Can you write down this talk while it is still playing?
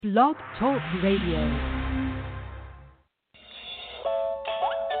Blog Talk Radio.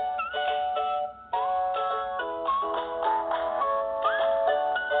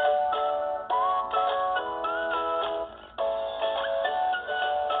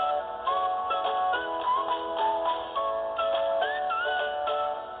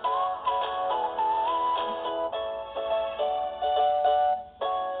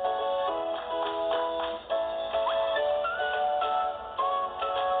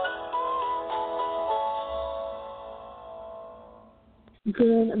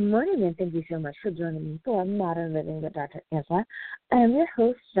 Good morning, and thank you so much for joining me for Modern Living with Dr. Angela. I'm your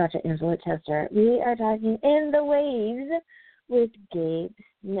host, Dr. Angela Chester. We are talking In the Waves with Gabe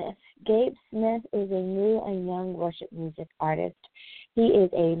Smith. Gabe Smith is a new and young worship music artist. He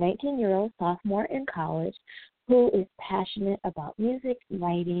is a 19-year-old sophomore in college who is passionate about music,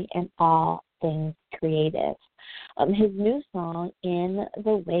 writing, and all things creative. His new song, In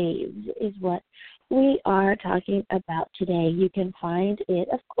the Waves, is what we are talking about today. You can find it,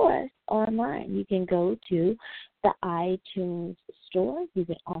 of course, online. You can go to the iTunes store. You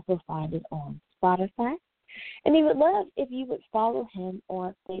can also find it on Spotify. And he would love if you would follow him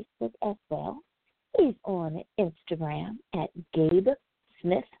on Facebook as well. He's on Instagram at Gabe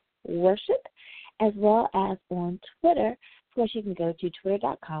Smith Worship, as well as on Twitter. Of course, you can go to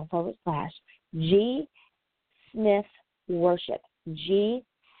twitter.com/G Smith Worship. G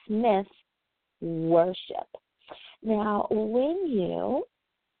Smith Worship. Now, when you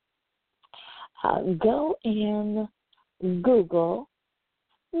go and Google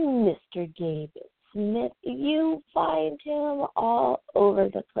Mr. Gabe Smith, you find him all over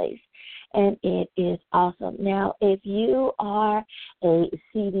the place, and it is awesome. Now, if you are a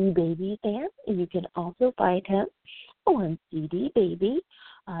CD Baby fan, you can also find him on CD Baby,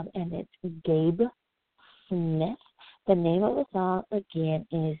 and it's Gabe Smith. The name of the song, again,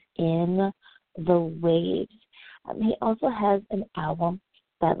 is In the Waves. He also has an album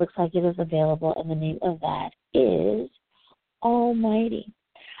that looks like it is available, and the name of that is Almighty.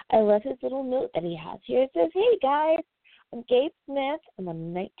 I love his little note that he has here. It says, "Hey guys, I'm Gabe Smith. I'm a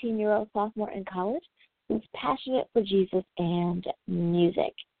 19-year-old sophomore in college who's passionate for Jesus and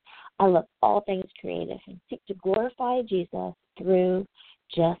music. I love all things creative and seek to glorify Jesus through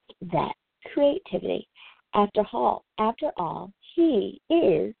just that, creativity. After all, he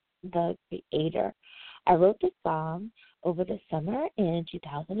is the creator. I wrote this song over the summer in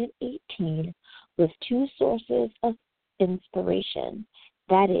 2018 with two sources of inspiration.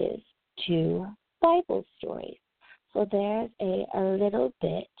 That is, two Bible stories. So there's a little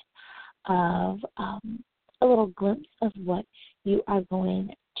bit of a little glimpse of what you are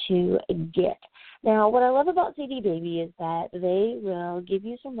going to get. Now, what I love about CD Baby is that they will give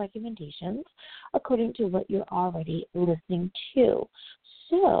you some recommendations according to what you're already listening to.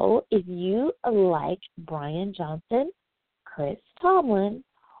 So if you like Brian Johnson, Chris Tomlin,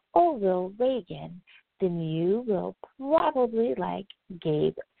 or Will Reagan, then you will probably like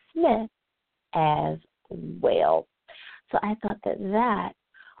Gabe Smith as well. So I thought that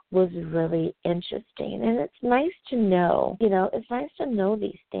was really interesting. And it's nice to know, it's nice to know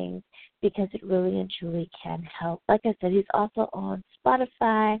these things because it really and truly can help. Like I said, he's also on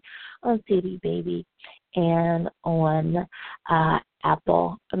Spotify, on CD Baby, and on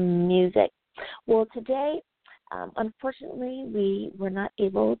Apple Music. Well, today, unfortunately, we were not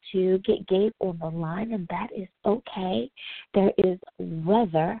able to get Gabe on the line, and that is okay. There is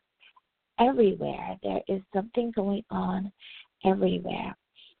weather everywhere. There is something going on everywhere.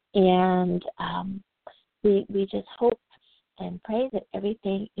 And we just hope and pray that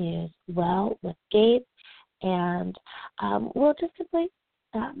everything is well with Gabe. And we'll just simply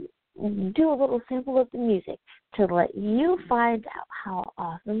do a little sample of the music to let you find out how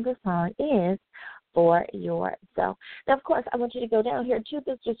awesome the song is for yourself. Now, of course, I want you to go down here to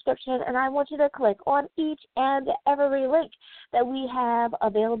this description, and I want you to click on each and every link that we have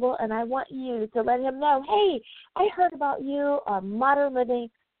available, and I want you to let him know, hey, I heard about you on Modern Living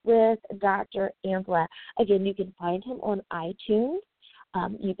with Dr. Angela. Again, you can find him on iTunes.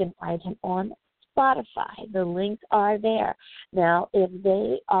 You can find him on Spotify. The links are there. Now, if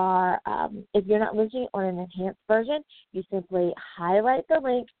you're not listening on an enhanced version, you simply highlight the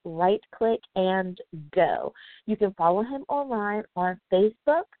link, right-click, and go. You can follow him online on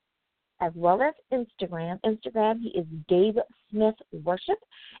Facebook as well as Instagram. He is Gabe Smith Worship,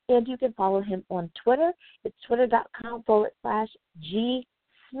 and you can follow him on Twitter. It's twitter.com/G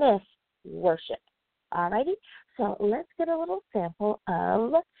Smith Worship. Alrighty, so let's get a little sample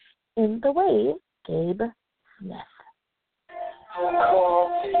of In the Waves, Gabe Smith.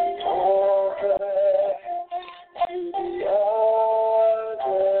 And the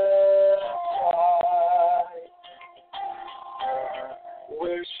other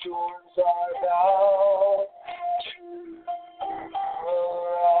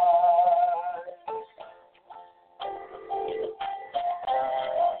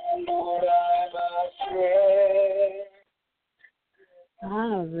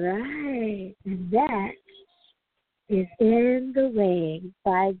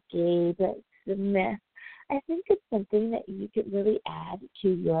Smith. I think it's something that you could really add to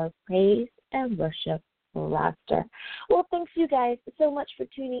your praise and worship roster. Well, thanks you guys so much for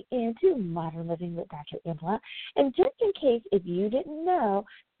tuning in to Modern Living with Dr. Angela. And just in case if you didn't know,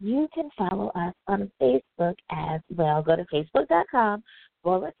 you can follow us on Facebook as well. Go to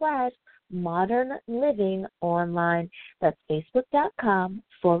facebook.com/Modern Living Online. That's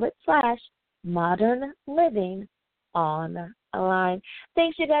facebook.com/Modern Living Online.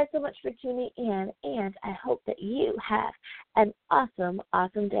 Thanks you guys so much for tuning in, and I hope that you have an awesome,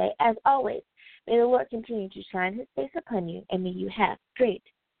 awesome day. As always, may the Lord continue to shine his face upon you, and may you have great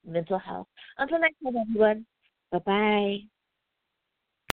mental health. Until next time, everyone, bye-bye.